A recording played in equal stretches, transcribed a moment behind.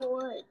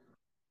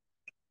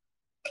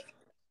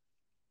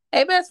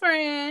Hey, best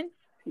friend.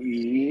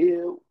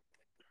 Yeah,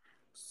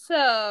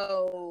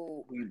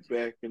 So we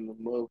back in the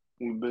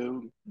motherfucking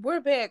building.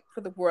 we're back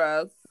for the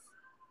growth.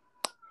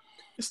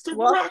 It's the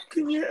Well, rock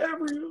in your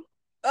area.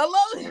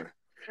 hello. Sorry.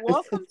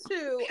 Welcome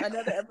to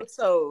another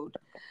episode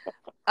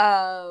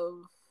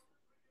of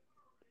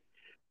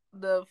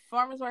the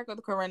Farmers Market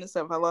with Corinne and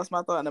stuff. I lost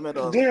my thought in the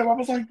middle of it. Damn, I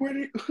was like, where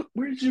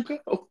did you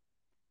go?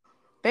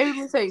 Baby,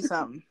 let me tell you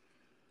something.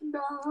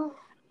 No.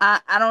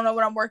 I don't know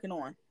what I'm working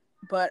on,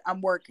 but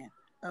I'm working.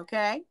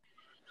 Okay,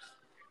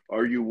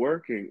 Are you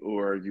working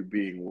or are you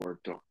being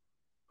worked on?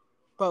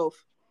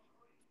 both.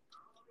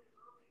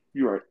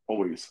 You are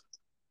always.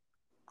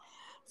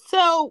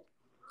 So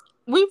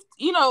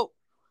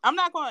I'm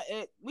not going.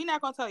 We're not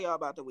going to tell y'all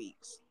about the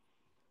weeks.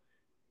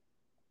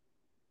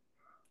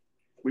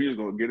 We just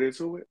gonna get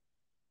into it.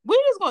 We're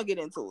just going to get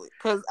into it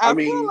because I I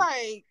feel mean,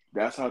 like.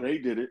 that's how they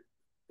did it.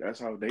 That's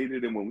how they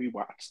did it when we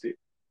watched it.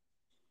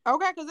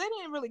 Okay, because they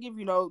didn't really give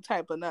you no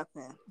type of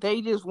nothing.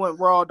 They just went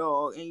raw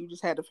dog, and you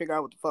just had to figure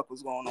out what the fuck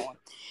was going on.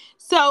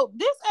 So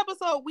this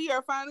episode, we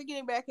are finally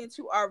getting back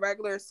into our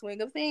regular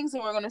swing of things,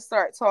 and we're going to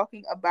start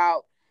talking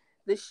about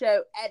the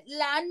show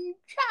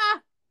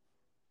Atlanta.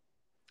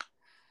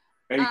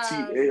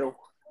 ATL.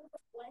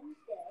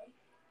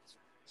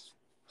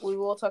 We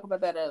will talk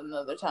about that at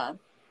another time.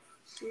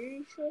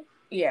 Seriously?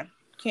 Yeah,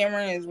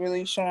 Cameron is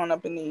really showing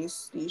up in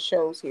these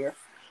shows here.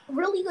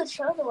 Really good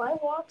show though. I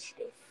watched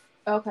it.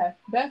 Okay,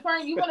 best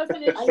friend, you want to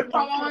finish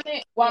promo on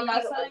it while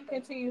my son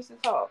continues to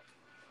talk?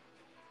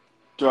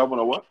 Do I want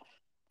to what?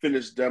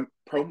 Finish them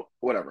promo?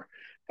 Whatever.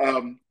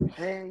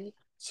 Hey.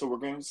 So we're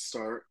going to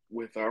start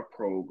with our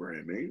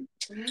programming.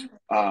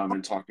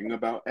 And talking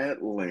about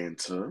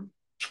Atlanta.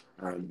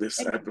 This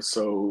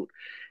episode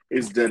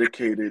is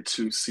dedicated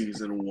to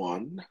season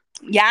 1.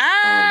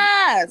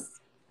 Yes.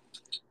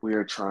 We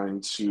are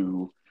trying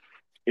to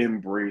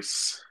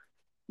embrace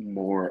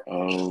more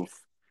of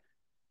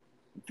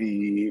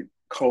the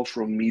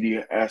cultural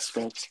media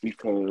aspects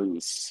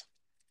because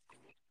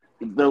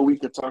though we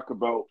could talk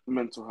about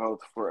mental health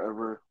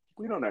forever,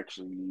 we don't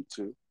actually need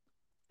to.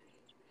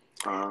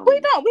 We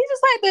don't. We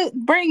just like to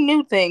bring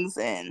new things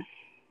in.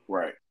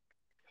 Right.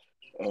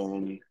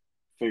 And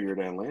figured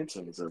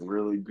Atlanta is a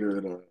really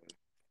good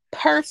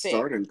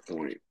starting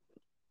point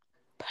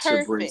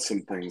to bring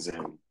some things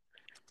in.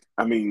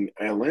 I mean,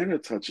 Atlanta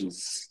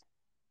touches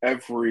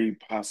every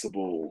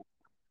possible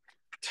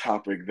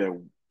topic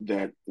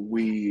that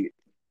we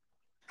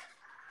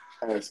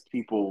as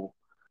people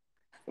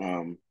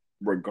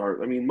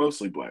regard. I mean,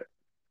 mostly black.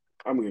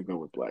 I'm gonna go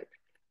with black.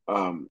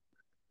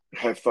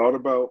 Have thought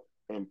about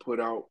and put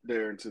out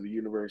there into the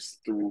universe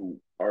through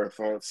our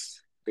thoughts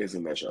is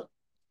in that show.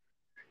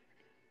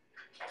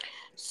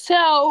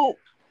 So,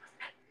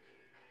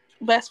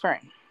 best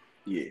friend.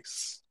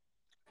 Yes.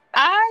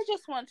 I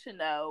just want to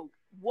know,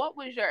 what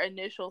was your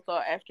initial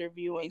thought after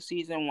viewing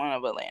season 1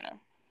 of Atlanta?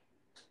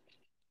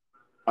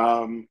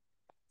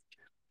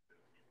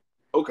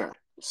 Okay.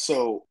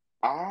 So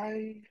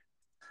I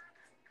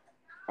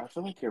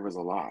feel like there was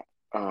a lot.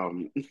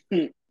 I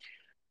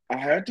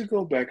had to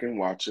go back and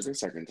watch it a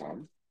second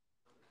time.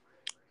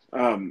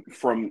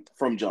 From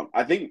jump.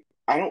 I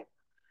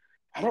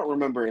don't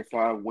remember if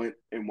I went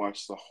and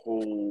watched the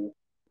whole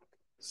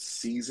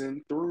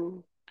season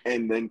through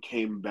and then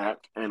came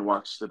back and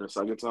watched it a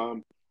second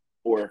time,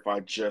 or if I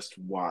just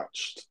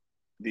watched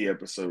the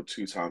episode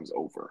 2 times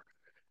over.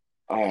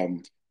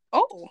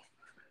 Oh.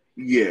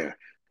 Yeah,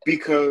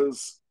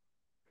 because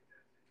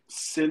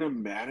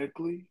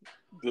cinematically,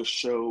 the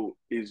show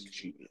is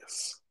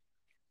genius.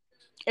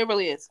 It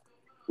really is.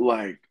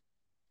 Like,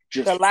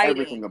 just the lighting,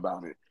 everything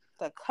about it.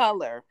 The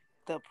color,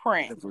 the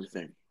print.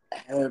 Everything.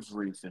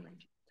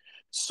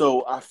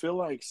 So I feel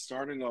like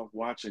starting off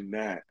watching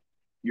that,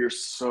 you're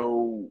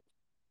so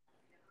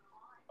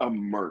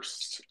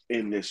immersed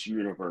in this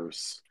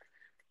universe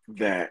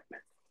that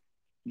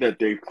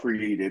they've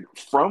created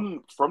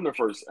from the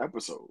first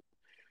episode.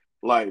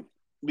 Like,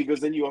 because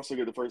then you also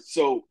get the first.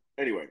 So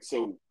anyway,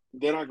 so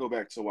then I go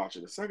back to watch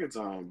it a second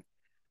time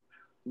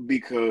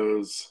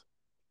because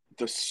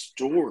the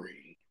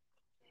story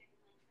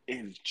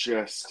is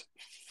just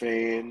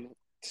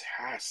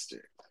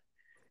fantastic.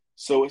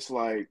 So it's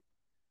like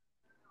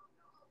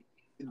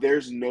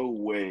there's no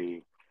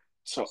way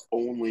to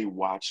only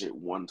watch it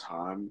one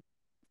time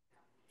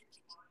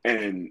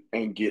and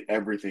get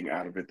everything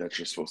out of it that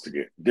you're supposed to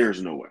get.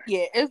 There's no way.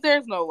 Yeah,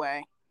 there's no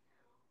way.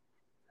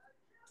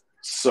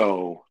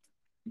 So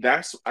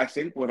that's, I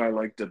think, what I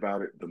liked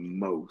about it the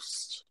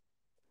most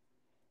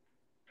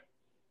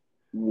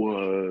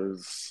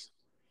was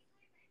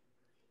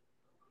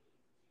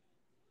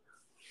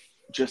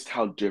just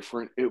how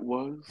different it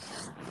was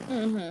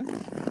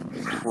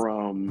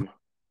from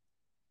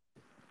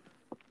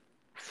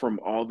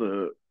all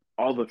the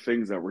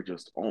things that were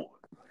just on.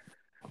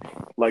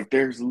 Like,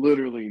 there's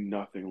literally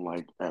nothing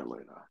like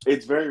Atlanta.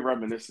 It's very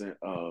reminiscent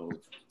of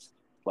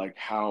like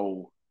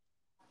how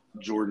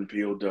Jordan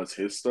Peele does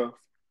his stuff.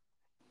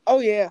 Oh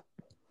yeah.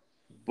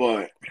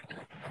 But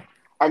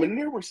I mean,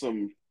 there were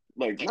some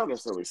like not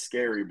necessarily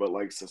scary, but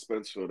like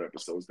suspense-filled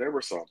episodes. There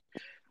were some,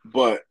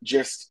 but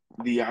just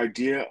the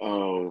idea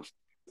of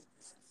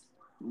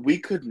we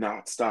could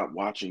not stop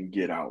watching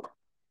Get Out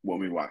when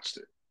we watched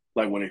it,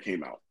 like when it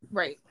came out.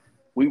 Right.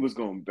 We was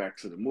going back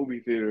to the movie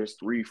theaters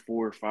 3,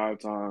 4, 5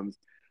 times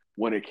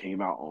when it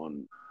came out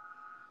on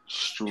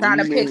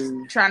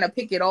streaming. Trying to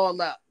pick it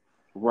all up.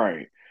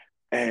 Right.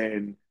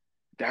 And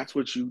that's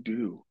what you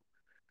do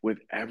with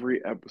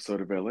every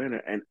episode of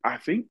Atlanta. And I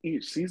think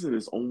each season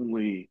is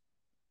only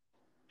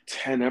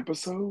 10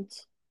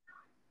 episodes.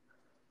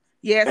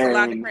 Yeah, it's a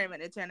lot to cram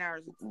in 10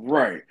 hours.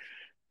 Right.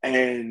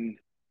 And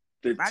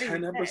the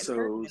 10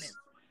 episodes.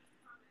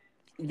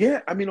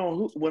 Yeah, I mean,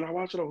 when I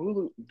watch it on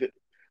Hulu,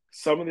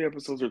 some of the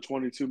episodes are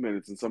 22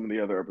 minutes and some of the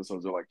other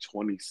episodes are like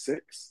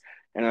 26.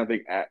 And I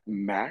think at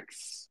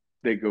max,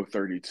 they go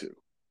 32.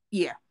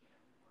 Yeah.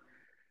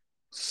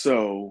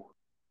 So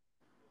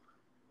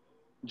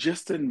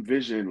just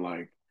envision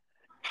like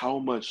how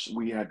much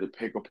we had to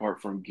pick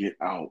apart from Get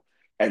Out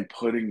and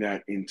putting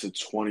that into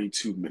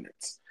 22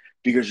 minutes.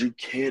 Because you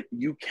can't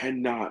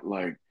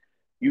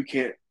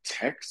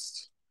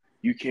text,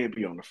 you can't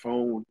be on the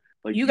phone.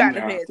 Like you have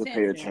to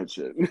pay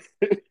attention.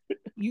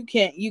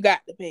 You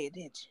got to pay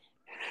attention.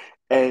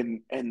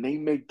 And they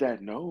make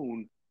that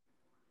known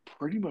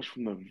pretty much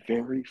from the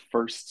very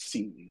first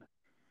scene.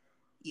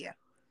 Yeah.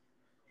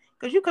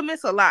 Because you can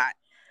miss a lot.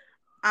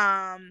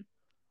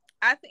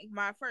 I think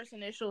my first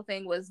initial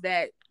thing was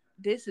that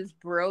this is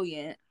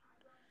brilliant.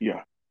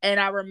 Yeah. And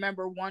I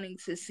remember wanting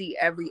to see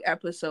every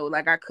episode.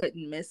 Like I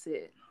couldn't miss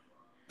it.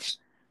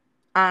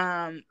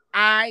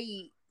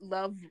 I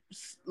love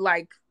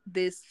like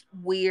this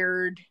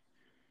weird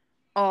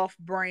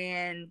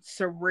off-brand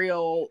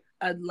surreal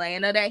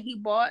Atlanta that he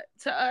bought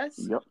to us.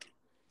 Yep.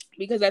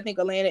 Because I think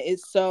Atlanta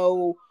is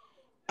so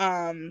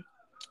I don't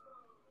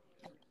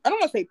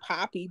want to say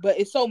poppy, but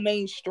it's so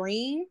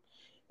mainstream.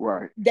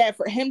 Right. That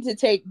for him to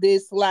take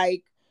this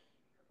like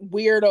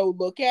weirdo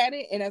look at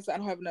it, and I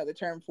don't have another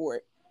term for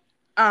it,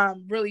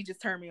 really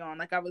just turned me on.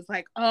 Like I was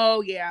like,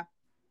 oh yeah,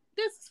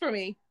 this is for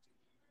me.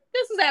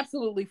 This is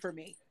absolutely for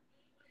me.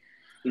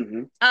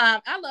 Mm-hmm.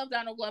 I love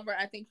Donald Glover.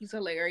 I think he's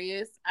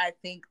hilarious. I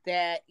think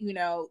that,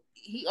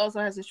 he also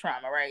has his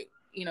trauma, right?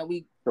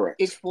 We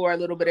explore a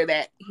little bit of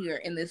that here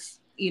in this,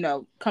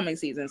 coming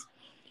seasons.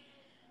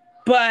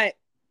 But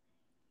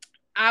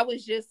I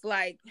was just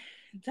like,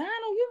 Donald,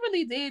 you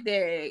really did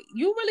that.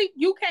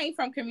 You came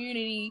from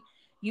Community.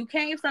 You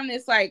came from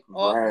this like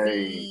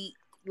offbeat,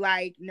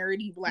 like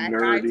nerdy black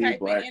guy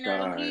type of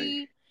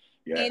energy.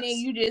 Yes. And then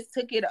you just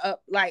took it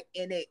up like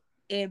and it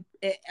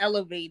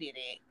elevated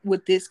it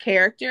with this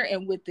character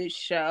and with this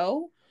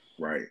show.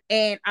 Right.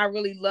 And I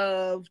really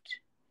loved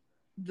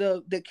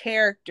the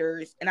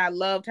characters, and I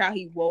loved how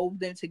he wove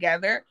them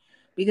together,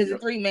 because the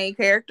three main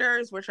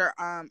characters, which are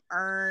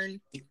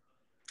Earn,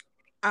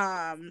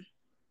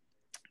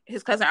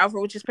 his cousin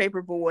Alfred, which is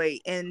Paperboy,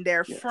 and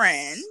their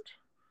friend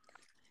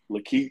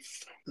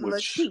Lakeith,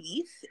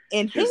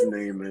 and his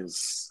name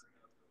is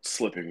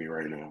slipping me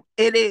right now.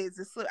 It is.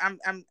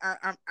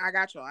 I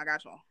got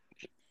y'all.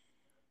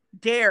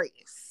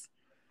 Darius.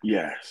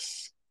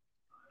 Yes.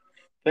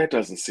 That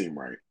doesn't seem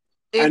right.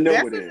 I know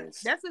it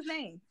is. That's his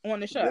name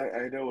on the show.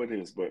 I know it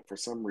is, but for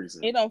some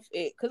reason it don't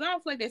fit, because I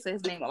don't feel like they say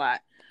his name a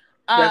lot.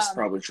 That's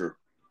probably true.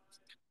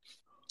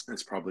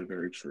 That's probably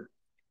very true.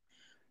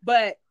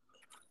 But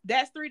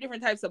that's three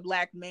different types of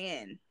black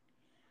men,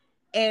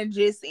 and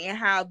just seeing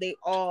how they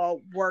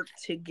all work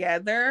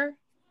together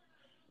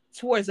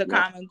towards a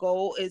common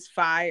goal is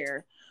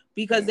fire,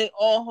 because they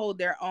all hold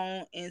their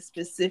own in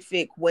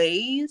specific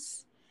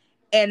ways.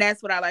 And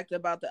that's what I liked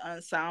about the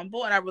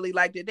ensemble, and I really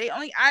liked it.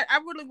 I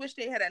really wish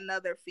they had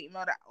another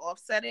female to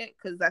offset it,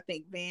 because I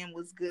think Van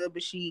was good,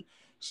 but she's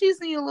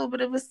need a little bit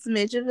of a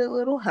smidge of a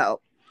little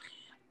help.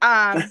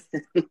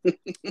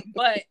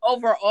 But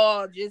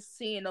overall, just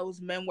seeing those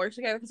men work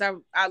together,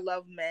 because I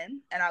love men,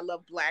 and I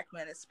love black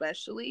men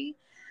especially.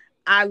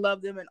 I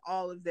love them in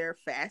all of their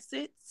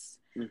facets,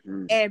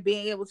 and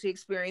being able to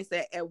experience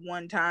that at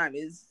one time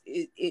it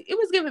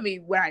was giving me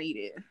what I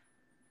needed.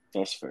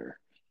 That's fair.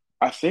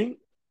 I think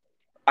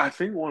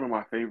one of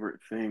my favorite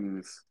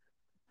things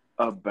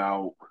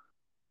about,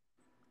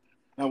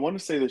 I want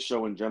to say the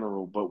show in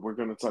general, but we're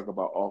going to talk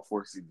about all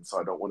 4 seasons, so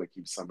I don't want to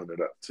keep summing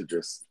it up to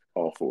just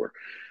all 4.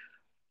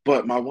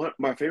 But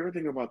my favorite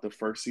thing about the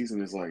first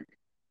season is like,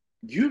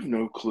 you have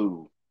no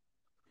clue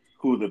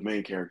who the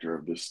main character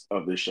of this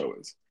show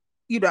is.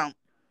 You don't.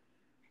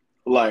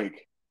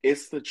 Like,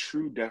 it's the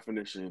true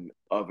definition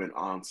of an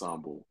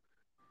ensemble.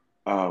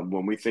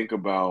 When we think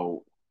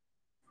about,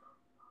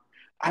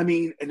 I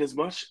mean, and as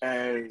much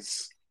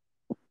as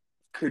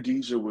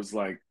Khadijah was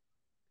like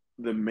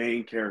the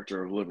main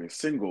character of Living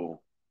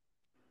Single,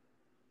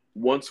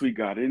 once we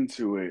got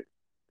into it,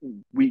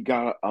 we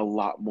got a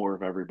lot more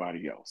of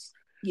everybody else.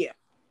 Yeah.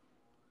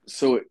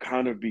 So it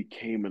kind of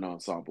became an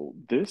ensemble.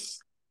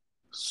 This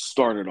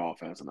started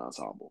off as an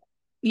ensemble.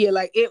 Yeah,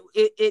 like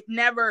it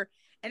never,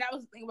 and I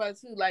was thinking about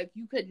it too, like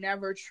you could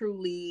never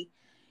truly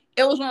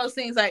It was one of those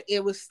things like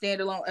it was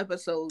standalone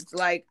episodes.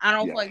 Like I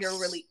don't feel like there were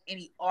Yes. really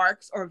any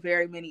arcs or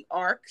very many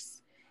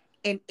arcs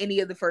in any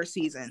of the first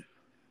season.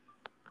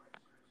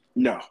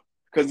 No,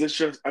 because it's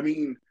just, I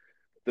mean,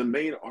 the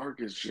main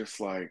arc is just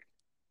like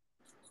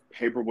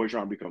Paperboy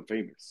trying to become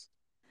famous.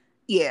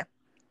 Yeah.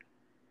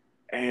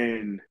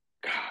 And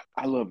God,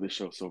 I love this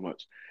show so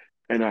much.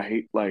 And I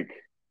hate, like,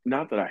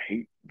 not that I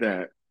hate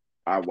that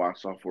I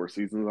watched all 4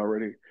 seasons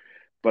already,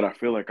 but I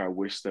feel like I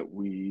wish that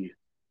we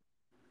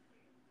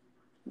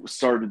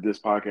started this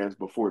podcast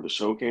before the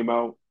show came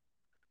out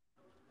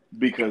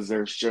because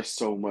there's just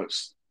so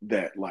much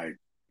that, like,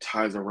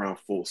 ties around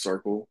full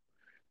circle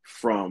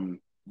from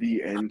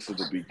the end to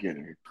the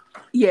beginning.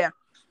 Yeah.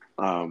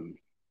 Um,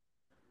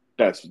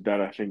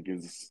 that I think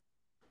is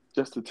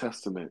just a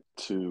testament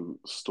to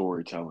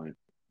storytelling.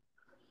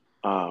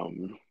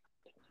 Um,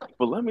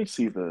 but let me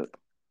see the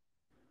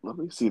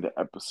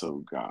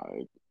episode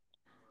guide.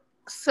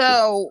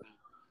 So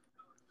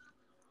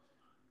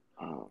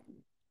Um,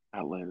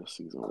 Atlanta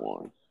season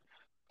 1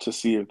 to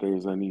see if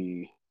there's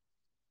any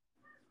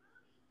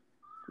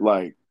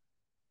like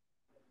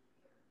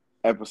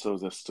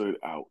episodes that stood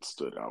out.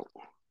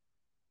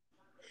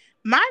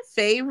 my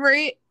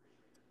favorite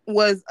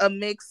was a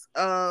mix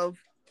of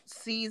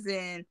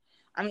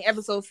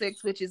episode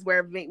 6, which is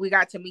where we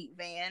got to meet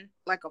Van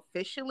like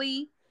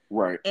officially,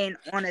 Right. and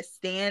on a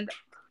stand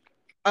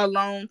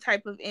alone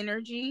type of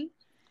energy,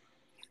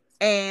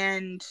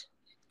 and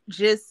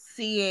just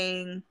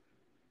seeing,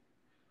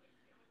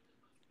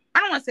 I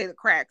don't want to say the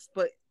cracks,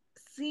 but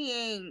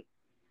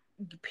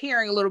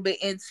peering a little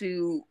bit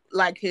into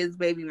like his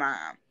baby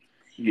mom.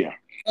 Yeah.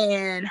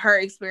 And her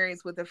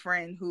experience with a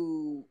friend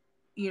who,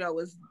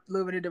 was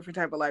living a different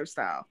type of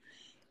lifestyle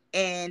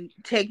and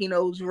taking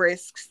those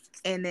risks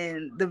and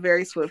then the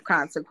very swift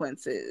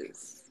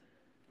consequences.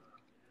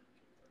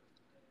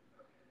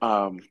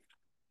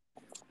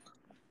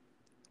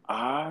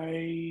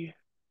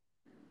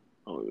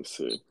 Let's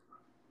see.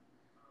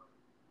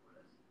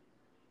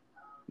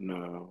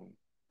 No.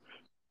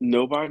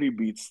 Nobody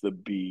beats the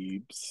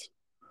Biebs.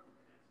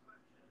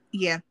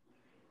 Yeah.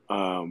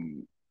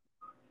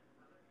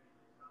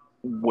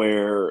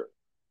 Where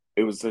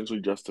it was essentially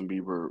Justin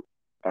Bieber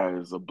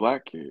as a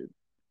black kid.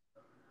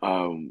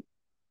 And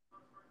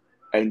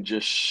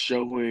just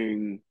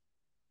showing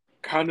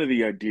kind of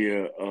the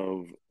idea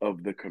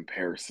of the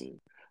comparison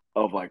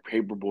of like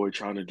Paperboy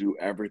trying to do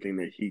everything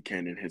that he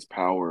can in his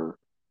power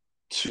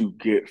to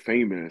get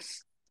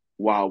famous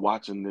while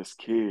watching this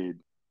kid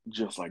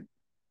just like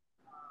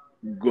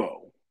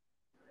go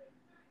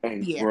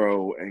and Yeah.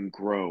 grow and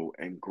grow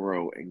and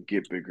grow and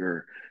get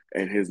bigger,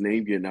 and his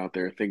name getting out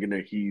there thinking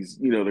that he's,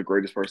 the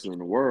greatest person in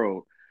the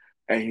world,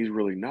 and he's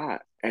really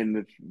not.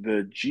 And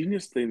the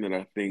genius thing that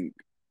I think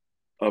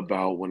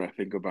about when I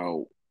think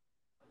about,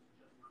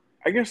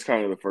 I guess,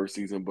 kind of the first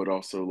season, but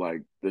also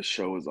like the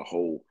show as a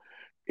whole,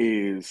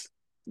 is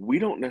we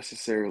don't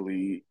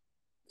necessarily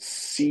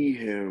see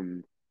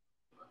him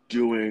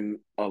doing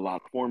a lot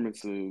of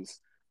performances.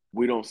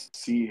 We don't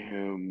see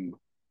him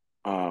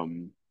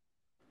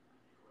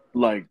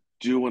like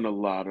doing a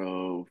lot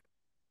of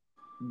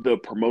the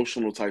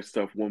promotional type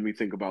stuff when we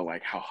think about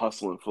like how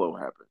Hustle and Flow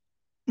happened.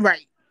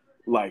 Right.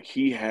 Like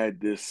he had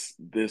this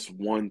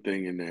one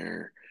thing in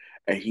there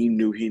and he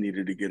knew he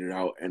needed to get it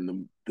out,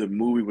 and the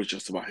movie was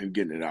just about him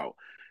getting it out.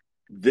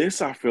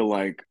 This, I feel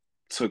like,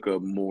 took a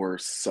more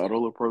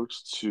subtle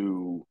approach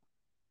to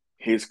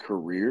his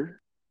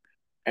career.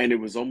 And it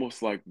was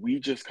almost like we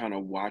just kind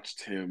of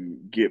watched him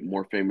get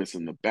more famous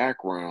in the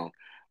background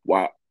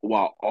while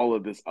all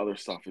of this other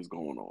stuff is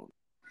going on.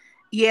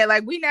 Yeah,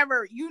 like you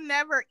never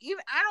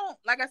even, I don't,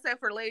 like I said,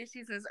 for later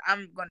seasons,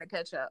 I'm going to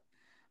catch up.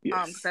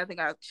 Yes. Because I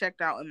think I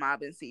checked out in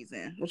Mobbin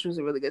season, which was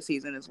a really good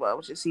season as well,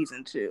 which is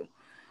season 2.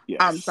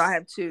 Yes. So I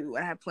have 2,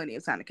 and I have plenty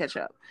of time to catch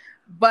up.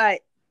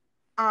 But,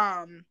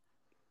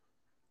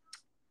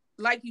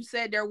 like you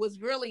said, there was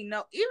really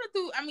no,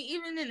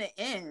 even in the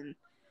end,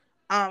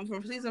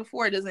 from season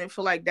 4, it doesn't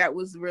feel like that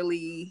was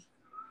really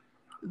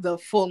the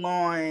full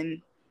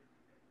on,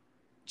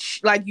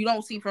 like you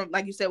don't see from,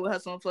 like you said, with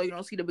Hustle and Flow, you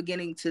don't see the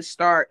beginning to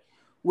start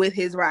with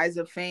his rise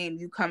of fame.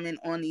 You come in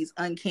on these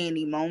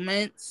uncanny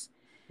moments.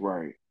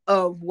 Right.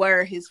 Of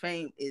where his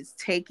fame is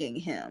taking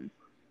him.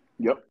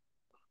 Yep.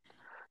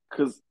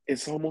 Because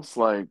it's almost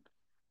like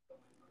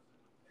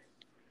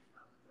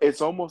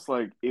it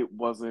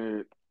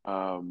wasn't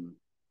I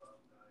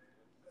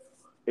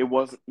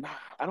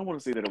don't want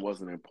to say that it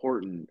wasn't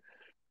important,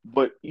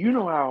 but you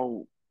know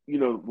how,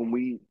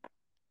 when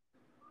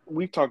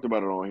we've talked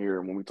about it on here,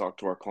 and when we talk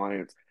to our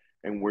clients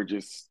and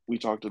we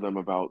talk to them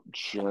about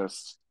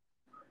just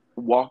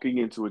walking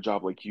into a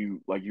job like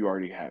you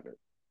already have it.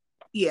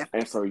 Yeah.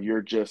 And so you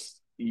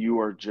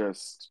are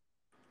just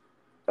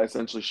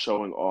essentially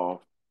showing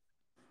off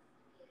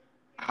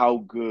how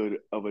good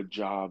of a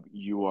job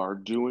you are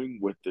doing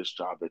with this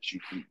job that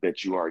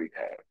you already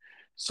have.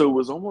 So it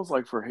was almost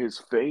like for his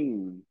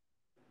fame,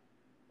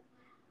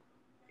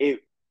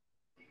 it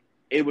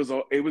was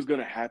going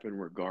to happen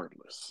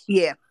regardless.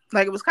 Yeah,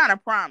 like it was kind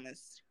of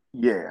promised.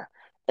 Yeah,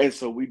 And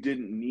so we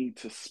didn't need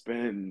to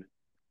spend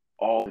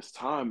all this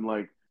time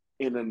like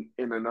in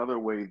another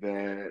way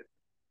that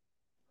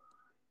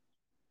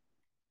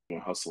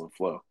Hustle and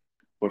Flow.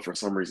 But for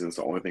some reason it's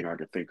the only thing I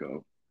could think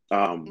of.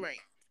 Right.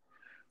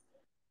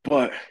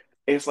 But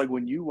it's like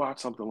when you watch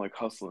something like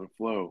Hustle and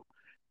Flow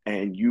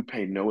and you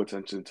pay no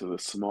attention to the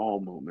small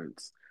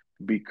moments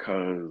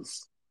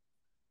because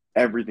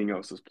everything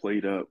else is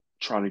played up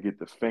trying to get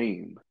the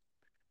fame.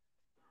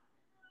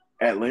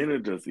 Atlanta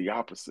does the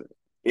opposite.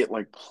 It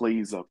like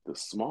plays up the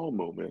small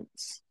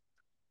moments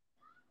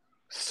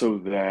so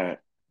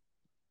that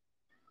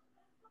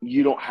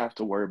you don't have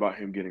to worry about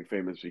him getting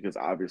famous because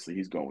obviously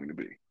he's going to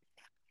be.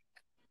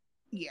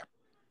 Yeah.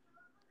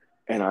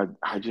 And I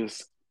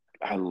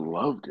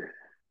loved it.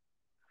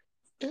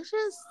 It's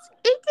just,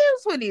 it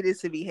gives what needed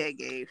to be head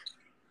gave.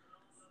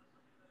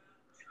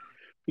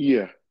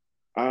 Yeah.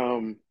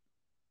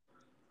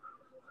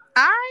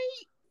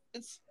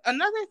 It's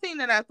another thing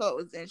that I thought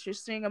was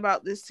interesting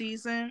about this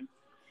season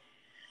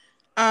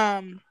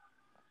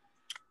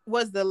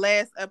was the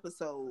last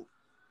episode.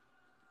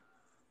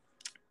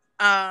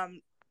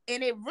 And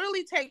it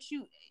really takes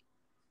you,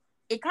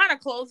 it kind of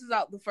closes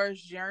out the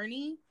first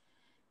journey,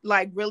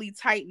 like really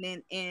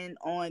tightening in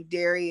on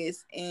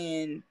Darius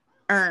and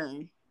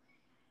Earn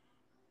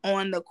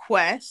on the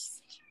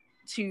quest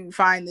to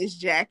find this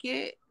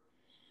jacket.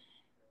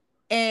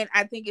 And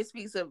I think it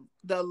speaks of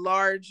the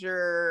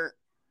larger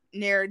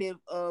narrative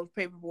of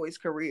Paperboy's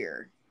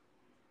career.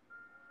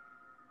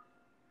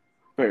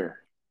 Fair.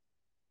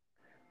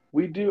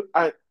 We do.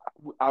 I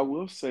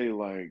will say,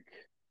 like,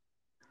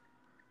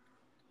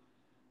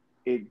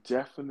 it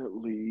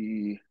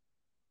definitely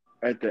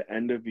at the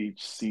end of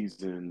each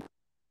season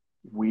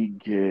we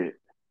get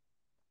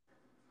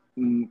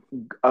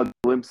a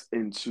glimpse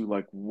into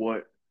like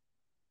what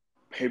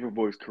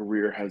Paperboy's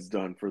career has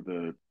done for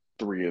the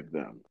three of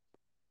them.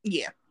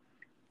 Yeah.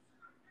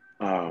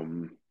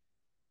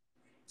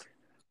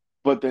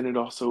 But then it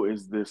also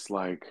is this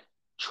like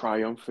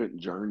triumphant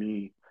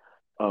journey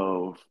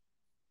of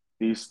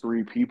these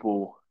three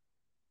people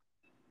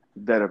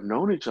that have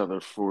known each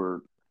other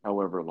for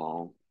however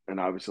long, and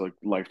obviously like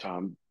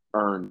lifetime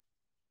earned,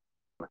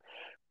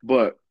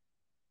 but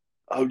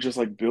of just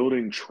like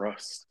building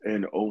trust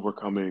and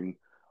overcoming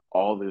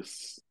all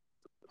this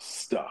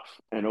stuff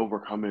and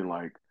overcoming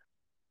like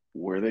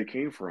where they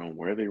came from,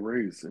 where they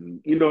raised,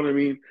 and you know what I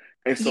mean.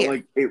 And so Yeah.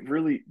 like it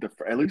really the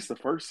at least the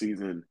first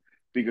season,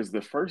 because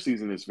the first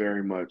season is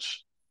very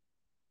much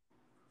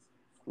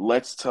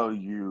let's tell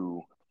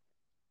you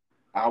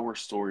our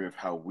story of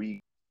how we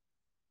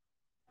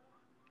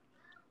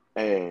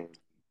and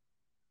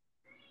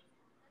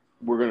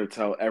we're going to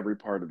tell every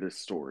part of this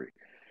story.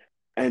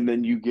 And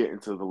then you get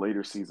into the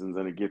later seasons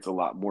and it gets a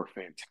lot more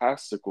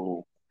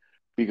fantastical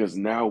because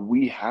now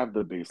we have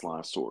the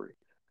baseline story.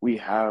 We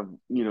have,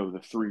 you know, the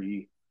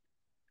three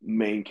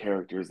main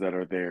characters that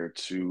are there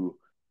to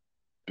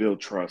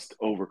build trust,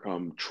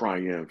 overcome,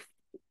 triumph,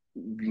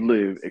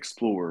 live,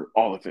 explore,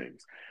 all the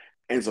things.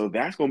 And so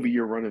that's going to be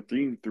your running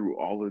theme through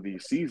all of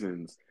these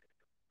seasons.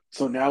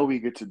 So now we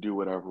get to do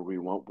whatever we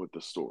want with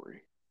the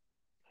story.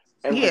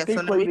 And Yeah. like they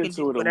So now we played can do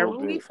into it a little whatever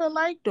we bit. feel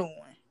like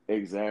doing.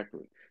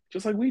 Exactly.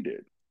 Just like we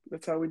did.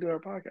 That's how we do our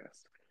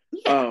podcast.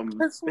 Yeah.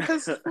 Because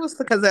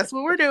that's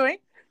what we're doing.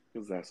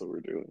 Because that's what we're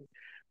doing.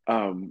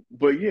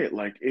 But yeah,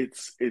 like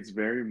it's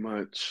very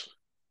much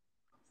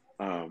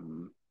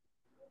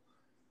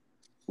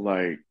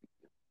like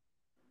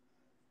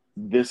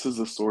this is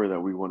a story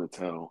that we want to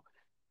tell.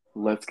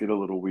 Let's get a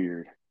little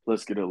weird.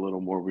 Let's get a little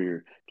more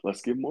weird.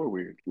 Let's get more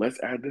weird. Let's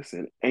add this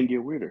in and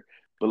get weirder.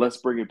 But let's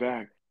bring it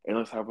back and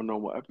let's have a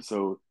normal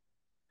episode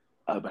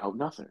about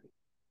nothing.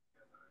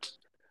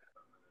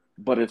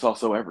 But it's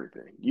also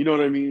everything. You know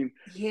what I mean?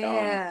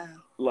 Yeah.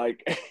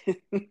 Like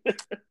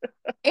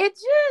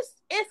it's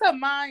a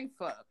mind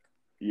fuck.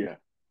 Yeah,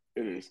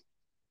 it is.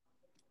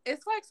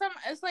 It's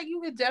like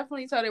you could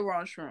definitely tell they were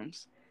on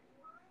shrooms.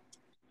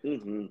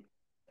 Mm-hmm.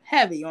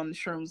 Heavy on the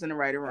shrooms in the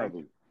writer room.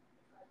 Heavy.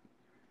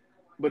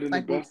 But in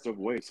like, the best of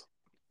ways.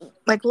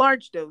 Like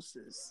large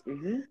doses.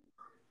 Mm-hmm.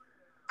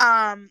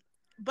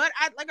 But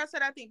like I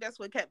said, I think that's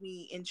what kept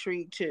me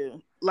intrigued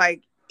too.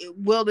 Like,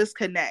 will this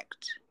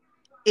connect?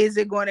 Is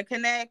it going to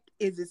connect?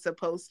 Is it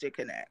supposed to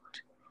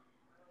connect?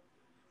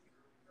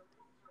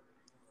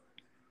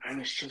 And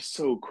it's just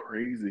so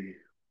crazy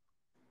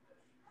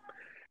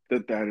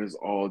that is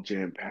all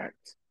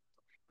jam-packed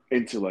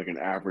into like an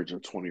average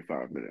of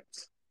 25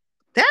 minutes.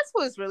 That's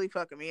what's really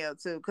fucking me up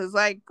too. Cause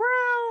like, bro,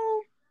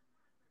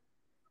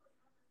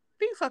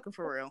 be fucking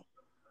for real.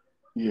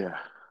 Yeah.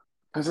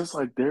 Because it's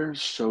like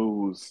there's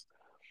shows,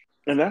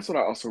 and that's what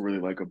I also really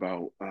like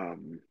about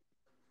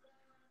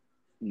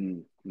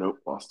nope,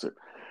 lost it.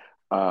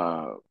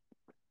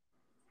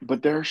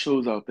 But there are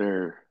shows out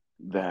there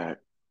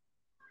that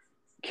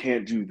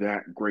can't do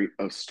that great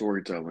of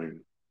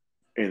storytelling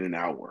in an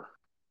hour.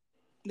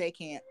 They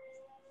can't.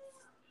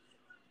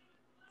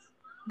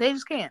 They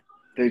just can't.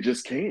 They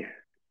just can't.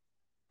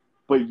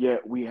 But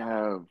yet we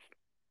have,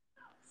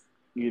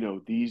 you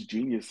know, these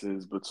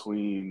geniuses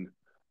between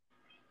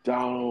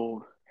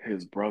Donald,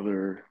 his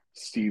brother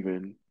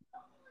Steven,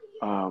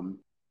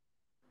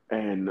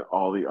 and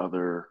all the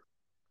other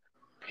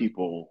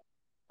people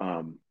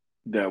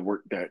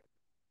that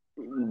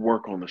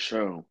work on the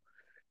show.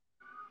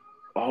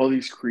 All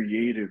these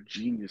creative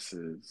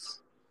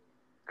geniuses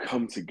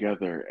come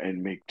together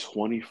and make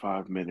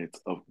 25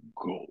 minutes of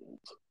gold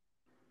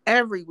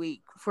every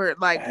week for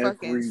like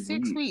fucking every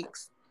 6 week.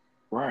 weeks.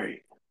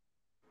 Right.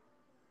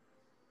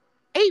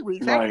 8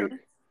 weeks, Like actually.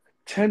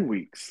 10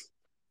 weeks.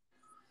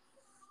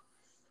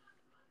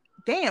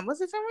 Damn, was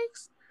it 10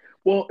 weeks?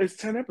 Well, it's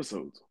 10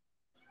 episodes.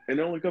 And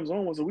it only comes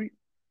on once a week.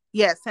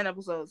 Yes, 10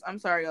 episodes. I'm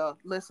sorry, y'all.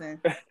 Listen,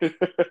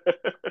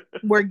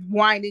 we're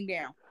winding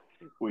down.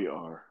 We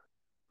are.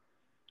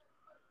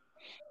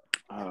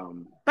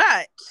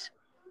 But,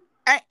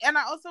 and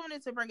I also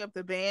wanted to bring up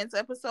the bands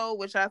episode,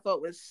 which I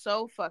thought was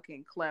so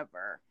fucking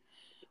clever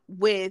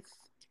with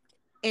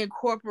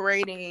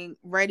incorporating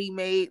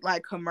ready-made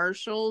like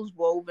commercials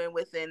woven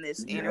within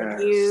this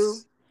interview.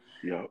 Yes.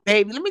 Yep.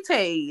 Baby, let me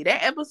tell you,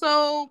 that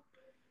episode,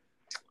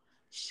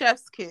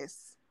 chef's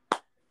kiss.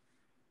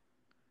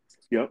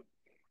 Yep.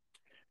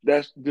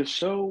 That's the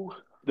show.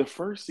 The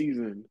first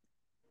season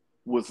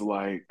was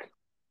like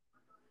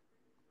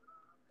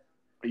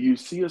you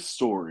see a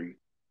story,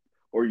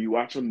 or you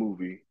watch a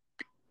movie,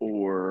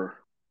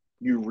 or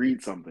you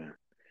read something,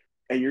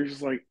 and you're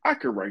just like, I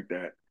could write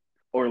that.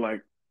 Or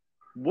like,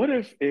 what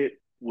if it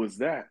was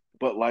that,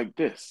 but like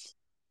this?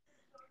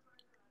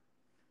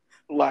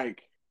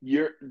 Like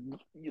you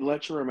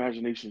let your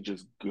imagination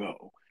just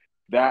go.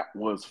 That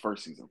was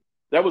first season.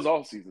 That was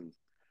all seasons,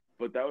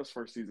 but that was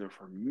first season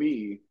for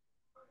me,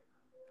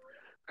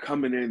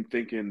 coming in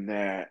thinking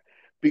that,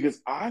 because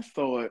I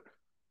thought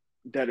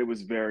that it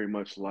was very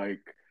much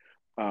like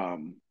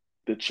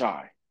the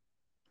Chai.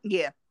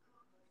 Yeah.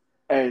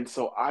 And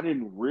so I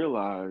didn't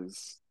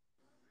realize,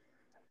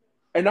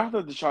 and not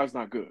that the Chai's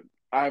not good.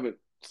 I haven't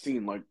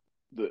seen like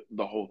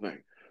the whole thing,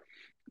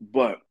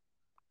 but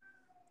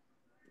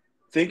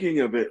thinking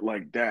of it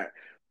like that,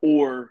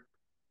 or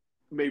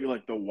maybe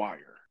like The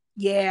Wire.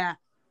 Yeah.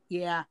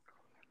 Yeah.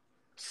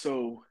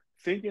 So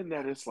thinking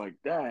that it's like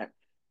that,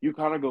 you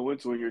kind of go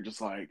into it, you're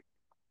just like,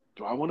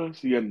 do I want to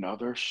see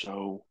another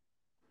show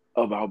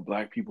about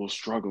Black people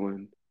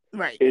struggling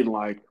Right. in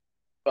like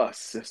a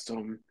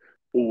system,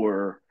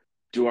 or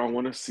do I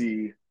want to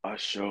see a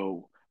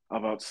show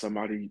about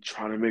somebody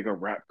trying to make a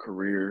rap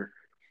career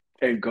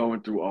and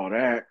going through all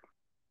that?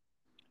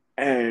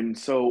 And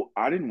so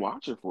I didn't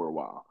watch it for a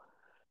while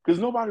because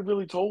nobody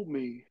really told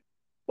me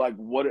like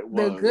what it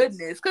The was.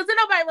 goodness, because then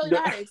nobody really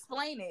know how to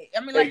explain it.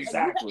 I mean, like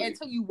Exactly.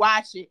 until you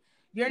watch it,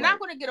 you're Right. not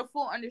going to get a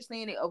full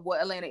understanding of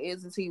what Atlanta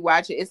is until you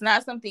watch it. It's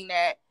not something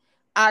that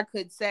I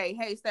could say,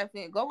 "Hey,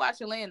 Stephen, go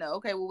watch Atlanta."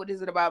 Okay, well, what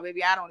is it about,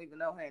 baby? I don't even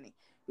know, honey,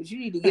 but you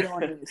need to get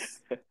on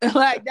this.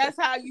 Like that's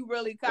how you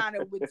really kind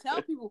of would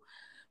tell people,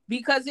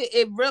 because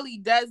it really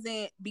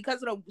doesn't,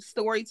 because of the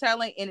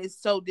storytelling and it's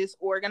so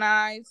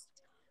disorganized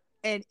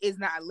and it's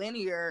not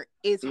linear.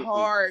 It's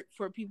hard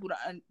for people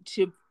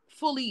to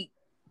fully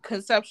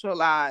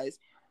conceptualize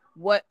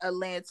what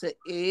Atlanta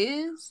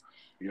is.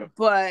 Yep.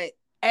 But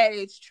at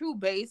its true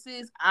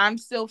basis, I'm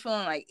still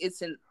feeling like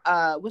it's an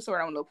what's the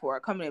word I'm looking for?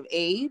 A coming of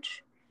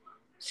age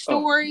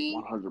story.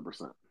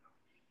 100%.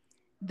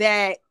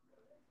 That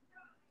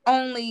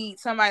only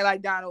somebody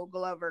like Donald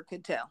Glover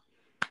could tell.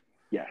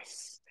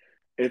 Yes.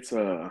 It's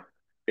a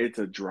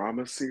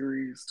drama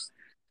series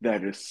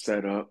that is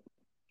set up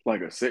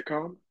like a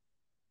sitcom.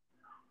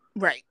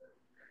 Right.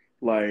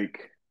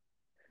 Like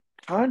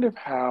kind of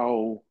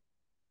how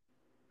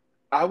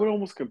I would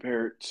almost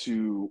compare it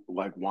to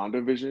like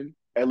WandaVision,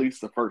 at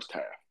least the first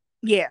half.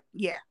 Yeah.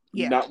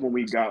 Not when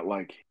we got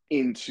like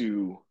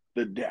into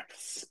the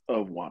depths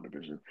of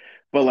WandaVision,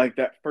 but like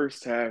that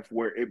first half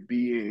where it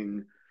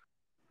being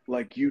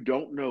like you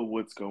don't know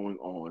what's going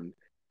on.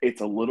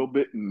 It's a little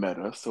bit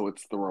meta, so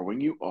it's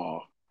throwing you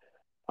off.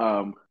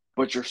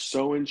 But you're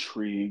so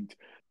intrigued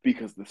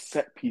because the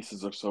set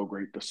pieces are so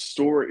great, the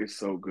story is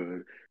so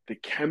good, the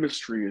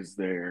chemistry is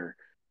there,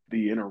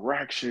 the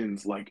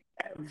interactions, like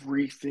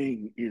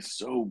everything is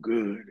so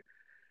good,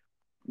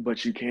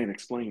 but you can't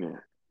explain it.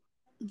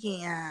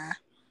 Yeah.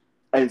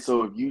 And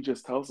so if you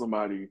just tell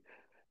somebody,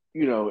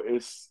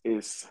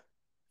 it's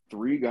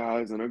three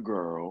guys and a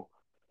girl.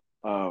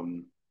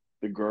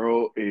 The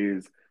girl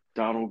is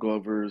Donald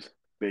Glover's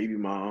baby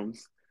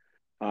mom's.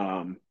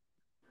 Or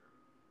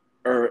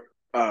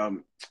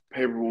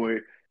Paperboy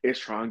is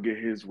trying to get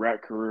his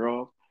rap career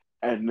off,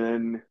 and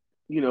then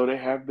they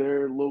have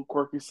their little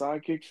quirky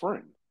sidekick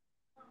friend.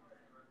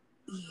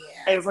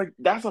 Yeah. And it's like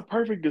that's a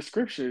perfect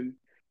description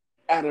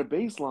at a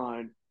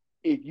baseline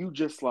if you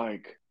just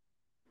like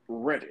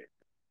read it.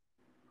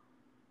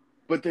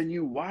 But then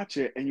you watch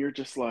it and you're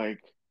just like,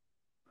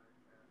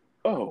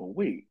 oh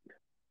wait.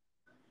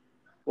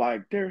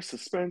 Like there's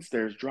suspense,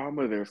 there's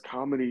drama, there's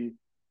comedy,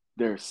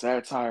 there's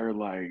satire,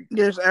 like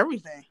There's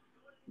everything.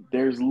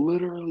 there's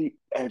literally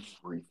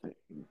everything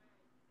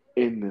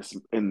in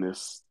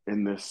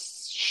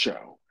this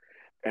show.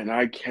 And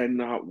I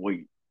cannot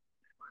wait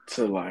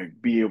to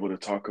like be able to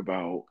talk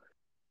about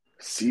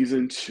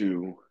season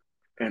 2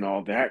 and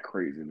all that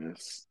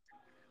craziness.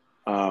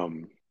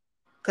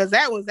 Because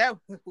that was that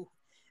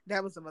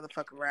was a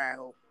motherfucking ride.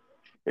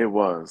 It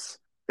was.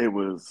 It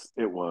was.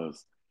 It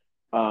was.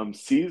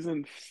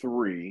 Season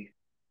 3,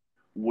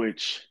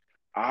 which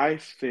I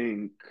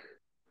think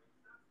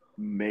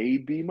may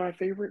be my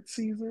favorite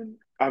season.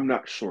 I'm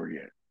not sure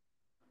yet.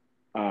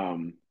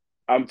 Um,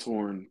 I'm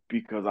torn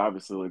because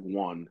obviously, like,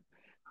 one,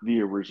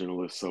 the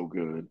original is so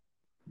good,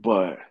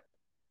 but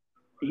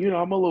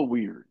I'm a little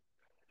weird,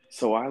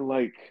 so I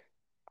like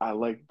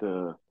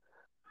the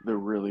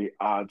really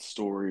odd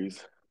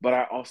stories, but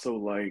I also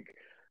like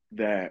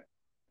that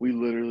we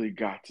literally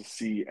got to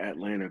see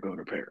Atlanta go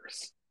to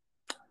Paris.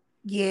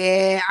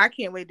 Yeah, I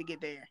can't wait to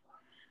get there.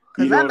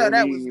 You Because know I what know I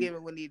that was mean?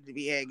 given what needed to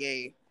be had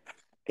gave.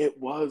 It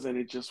was, and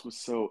it just was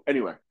so.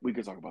 Anyway, we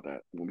can talk about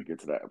that when we get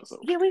to that episode.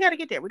 Yeah, we gotta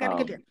get there. We gotta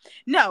get there.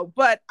 No,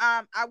 but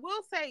I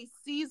will say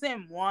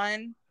season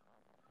 1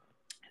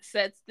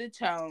 sets the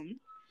tone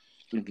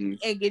Mm-hmm.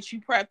 and gets you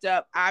prepped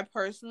up. I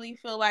personally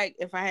feel like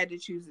if I had to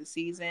choose a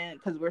season,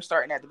 because we're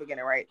starting at the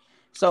beginning, right?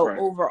 So Right.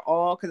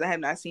 overall, because I have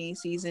not seen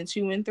season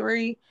 2 and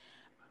 3,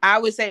 I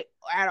would say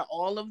out of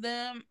all of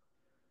them,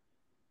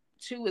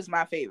 2 is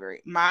my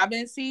favorite.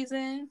 Mobbing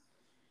season,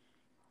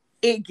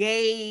 it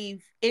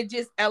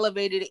just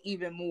elevated it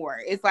even more.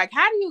 It's like,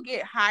 how do you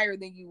get higher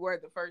than you were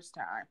the first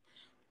time?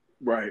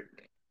 Right.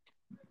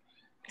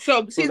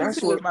 So So season that's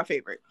 2 is what. my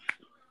favorite.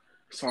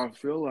 So I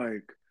feel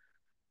like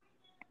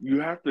you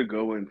have to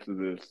go into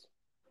this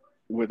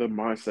with a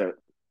mindset.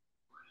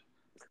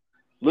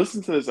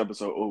 Listen to this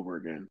episode over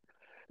again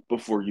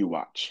before you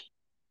watch,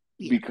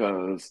 Yeah.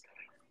 because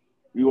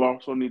you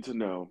also need to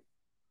know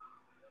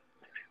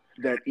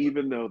that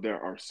even though there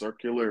are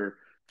circular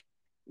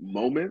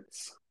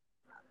moments,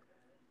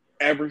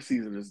 every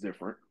season is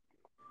different.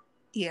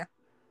 Yeah.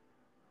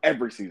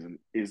 Every season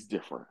is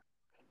different.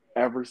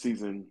 Every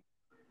season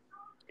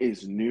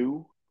is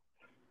new.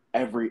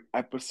 Every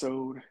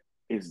episode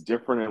is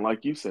different. And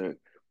like you said,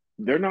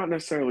 they're not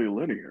necessarily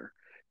linear.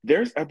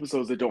 There's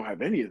episodes that don't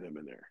have any of them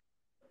in there.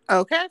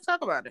 Okay,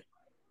 talk about it.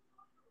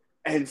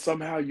 And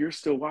somehow you're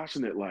still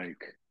watching it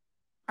like,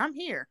 I'm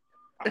here.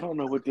 I don't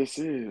know what this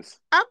is.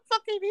 I'm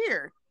fucking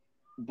here.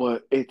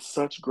 But it's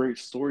such great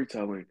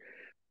storytelling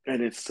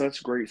and it's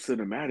such great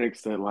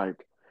cinematics that,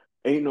 like,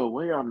 ain't no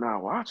way I'm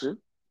not watching.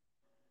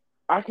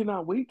 I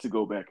cannot wait to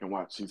go back and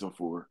watch season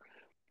 4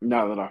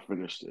 now that I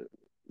finished it.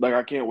 Like,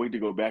 I can't wait to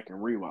go back and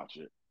rewatch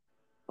it.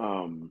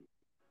 Um,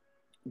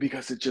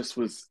 because it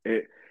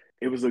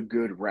was a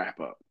good wrap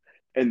up.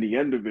 And the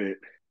end of it,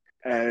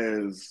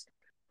 as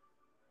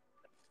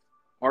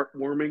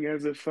heartwarming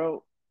as it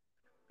felt,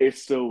 it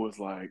still was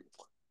like,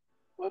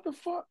 what the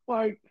fuck?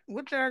 Like,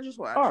 What did I just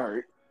watch? all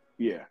right,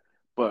 yeah.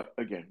 But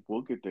again,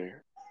 we'll get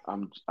there.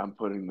 I'm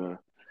putting the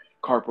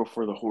cart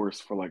before the horse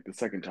for like the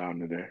second time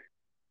today.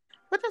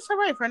 But that's all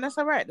right, friend. That's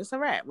all right. That's all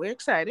right. We're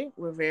excited.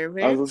 We're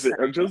very, I very was gonna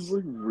say, I'm excited. just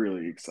like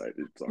really excited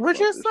to talk We're about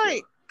just this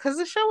like, because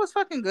the show was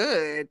fucking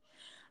good.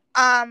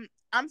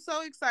 I'm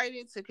so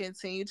excited to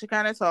continue to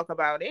kind of talk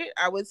about it.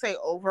 I would say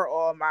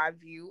overall, my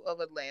view of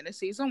Atlanta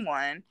season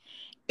 1,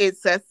 it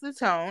sets the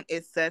tone,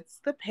 it sets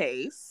the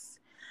pace.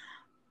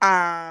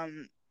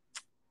 And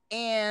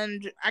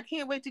I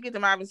can't wait to get the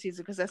Marvin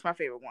season because that's my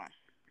favorite one.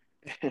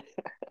 show.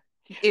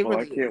 It Well,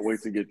 I really can't wait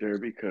is. to get there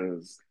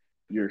because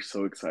you're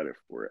so excited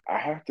for it. I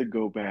have to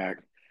go back.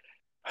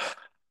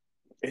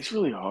 It's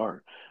really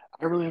hard.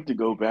 I really have to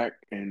go back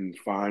and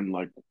find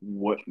like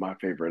what my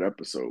favorite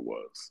episode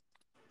was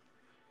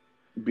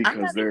I'm because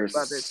not even there's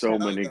about to so tell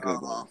many good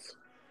y'all. ones.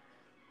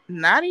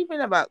 Not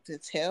even about to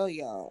tell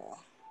y'all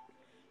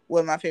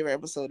what my favorite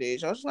episode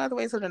is. Y'all just gonna have to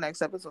wait till the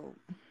next episode.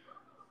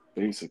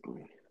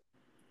 Basically.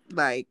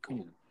 Like,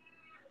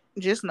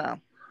 just know.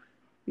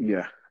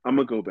 Yeah, I'm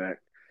gonna go back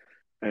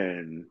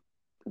and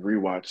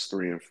rewatch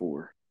 3 and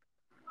 4.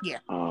 Yeah.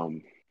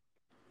 I'm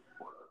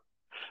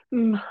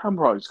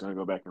probably just gonna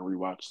go back and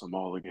rewatch them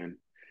all again,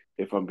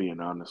 if I'm being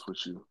honest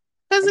with you.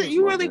 Because I just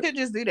you love really it. could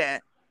just do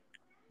that.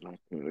 I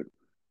could.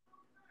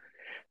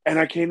 And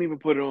I can't even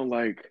put it on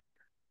like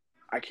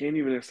I can't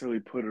even necessarily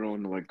put it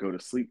on to like go to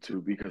sleep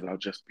to because I'll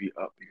just be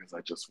up because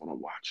I just want to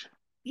watch it.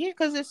 Yeah,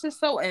 because it's just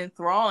so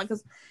enthralling.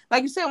 Because,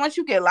 like you said, once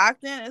you get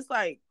locked in, it's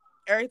like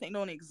everything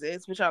don't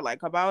exist, which I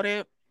like about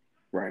it.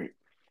 Right.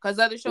 Because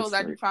other shows, It's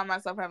I do great. find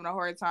myself having a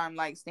hard time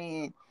like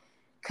staying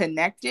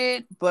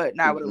connected, but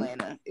not with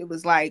Atlanta. It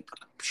was like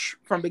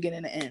from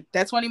beginning to end.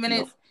 That 20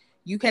 minutes, Yep.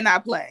 you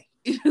cannot play.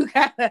 You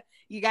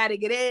gotta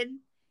get in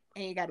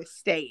and you gotta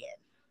stay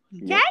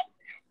in. Okay. Yep.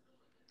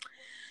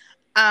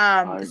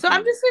 So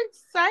I'm just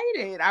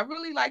excited. I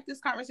really like this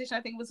conversation.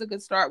 I think it was a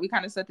good start. We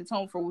kind of set the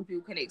tone for what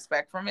people can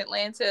expect from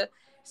Atlanta.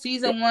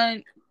 Season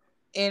 1,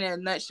 in a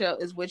nutshell,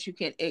 is what you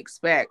can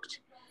expect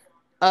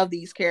of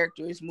these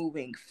characters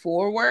moving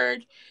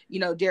forward. You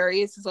know,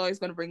 Darius is always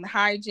going to bring the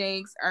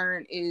hijinks.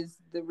 Earn is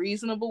the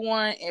reasonable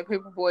one, and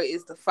Paperboy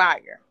is the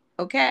fire.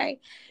 Okay,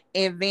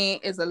 and Van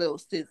is a little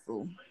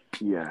sizzle.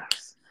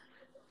 Yes.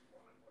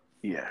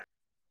 Yeah.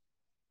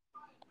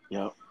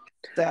 Yep.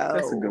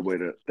 That's a So good way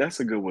to. That's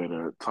a good way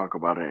to talk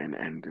about it and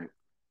end it.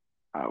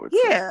 I would say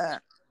yeah,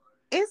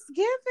 it's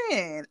given.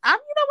 You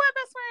know what,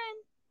 best friend?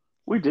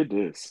 we did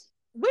this.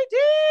 We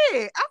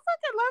did. I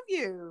fucking love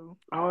you.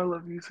 Oh, I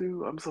love you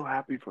too. I'm so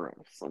happy for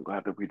us. I'm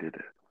glad that we did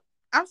it.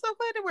 I'm so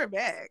glad that we're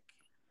back.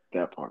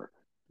 That part.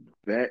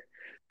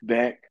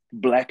 Back,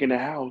 black in the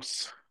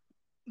house.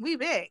 We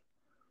back.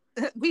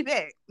 We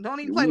back. Don't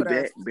even play We with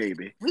us. back,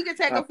 baby. We can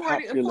take By a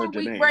popular 4-week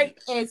demand. break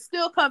and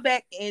still come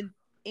back and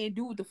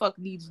do what the fuck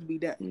needs to be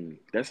done.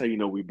 That's how you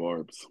know we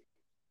barbs.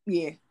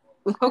 Yeah.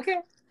 Okay.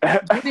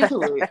 Get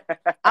into it.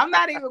 I'm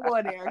not even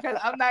going there because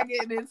I'm not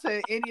getting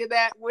into any of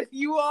that with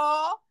you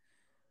all.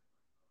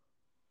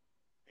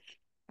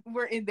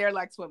 We're in there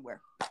like swimwear.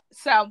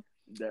 So,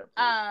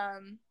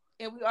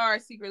 and we are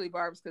secretly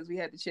barbs because we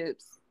had the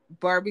chips.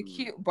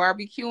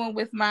 Barbecuing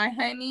with my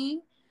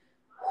honey.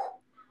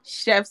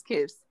 Chef's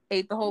kiss.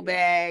 Ate the whole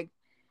bag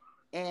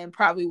and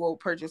probably will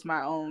purchase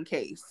my own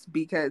case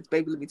because,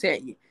 baby, let me tell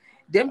you,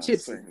 them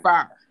chips is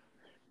fire.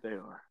 They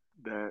are.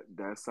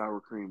 That sour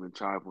cream and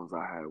chive ones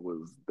I had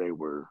they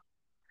were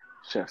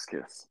chef's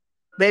kiss.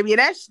 Baby,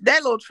 that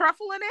little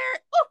truffle in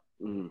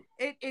there,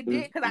 it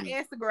did, because I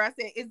asked the girl, I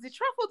said, is the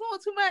truffle doing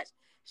too much?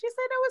 She said,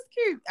 that was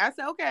cute. I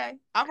said, okay,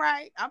 all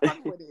right, I'm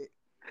fucking with it.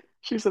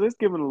 She said, it's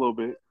giving a little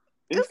bit.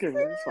 It's giving.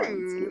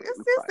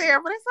 It's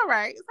there, but it's all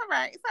right. It's all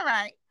right. It's all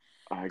right.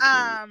 I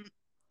agree.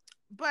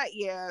 But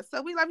yeah,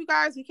 so we love you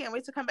guys. We can't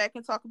wait to come back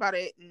and talk about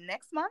it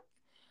next month.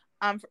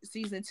 For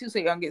season 2, so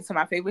you're gonna get to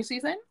my favorite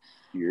season.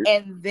 Yep.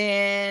 And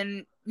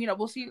then,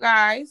 we'll see you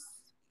guys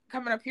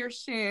coming up here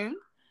soon.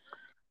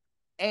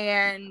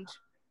 And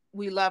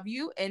we love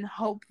you and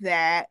hope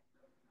that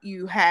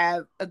you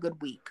have a good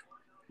week.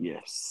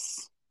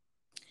 Yes.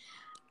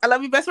 I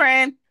love you, best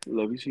friend.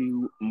 Love you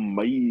too.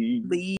 Bye. Bye.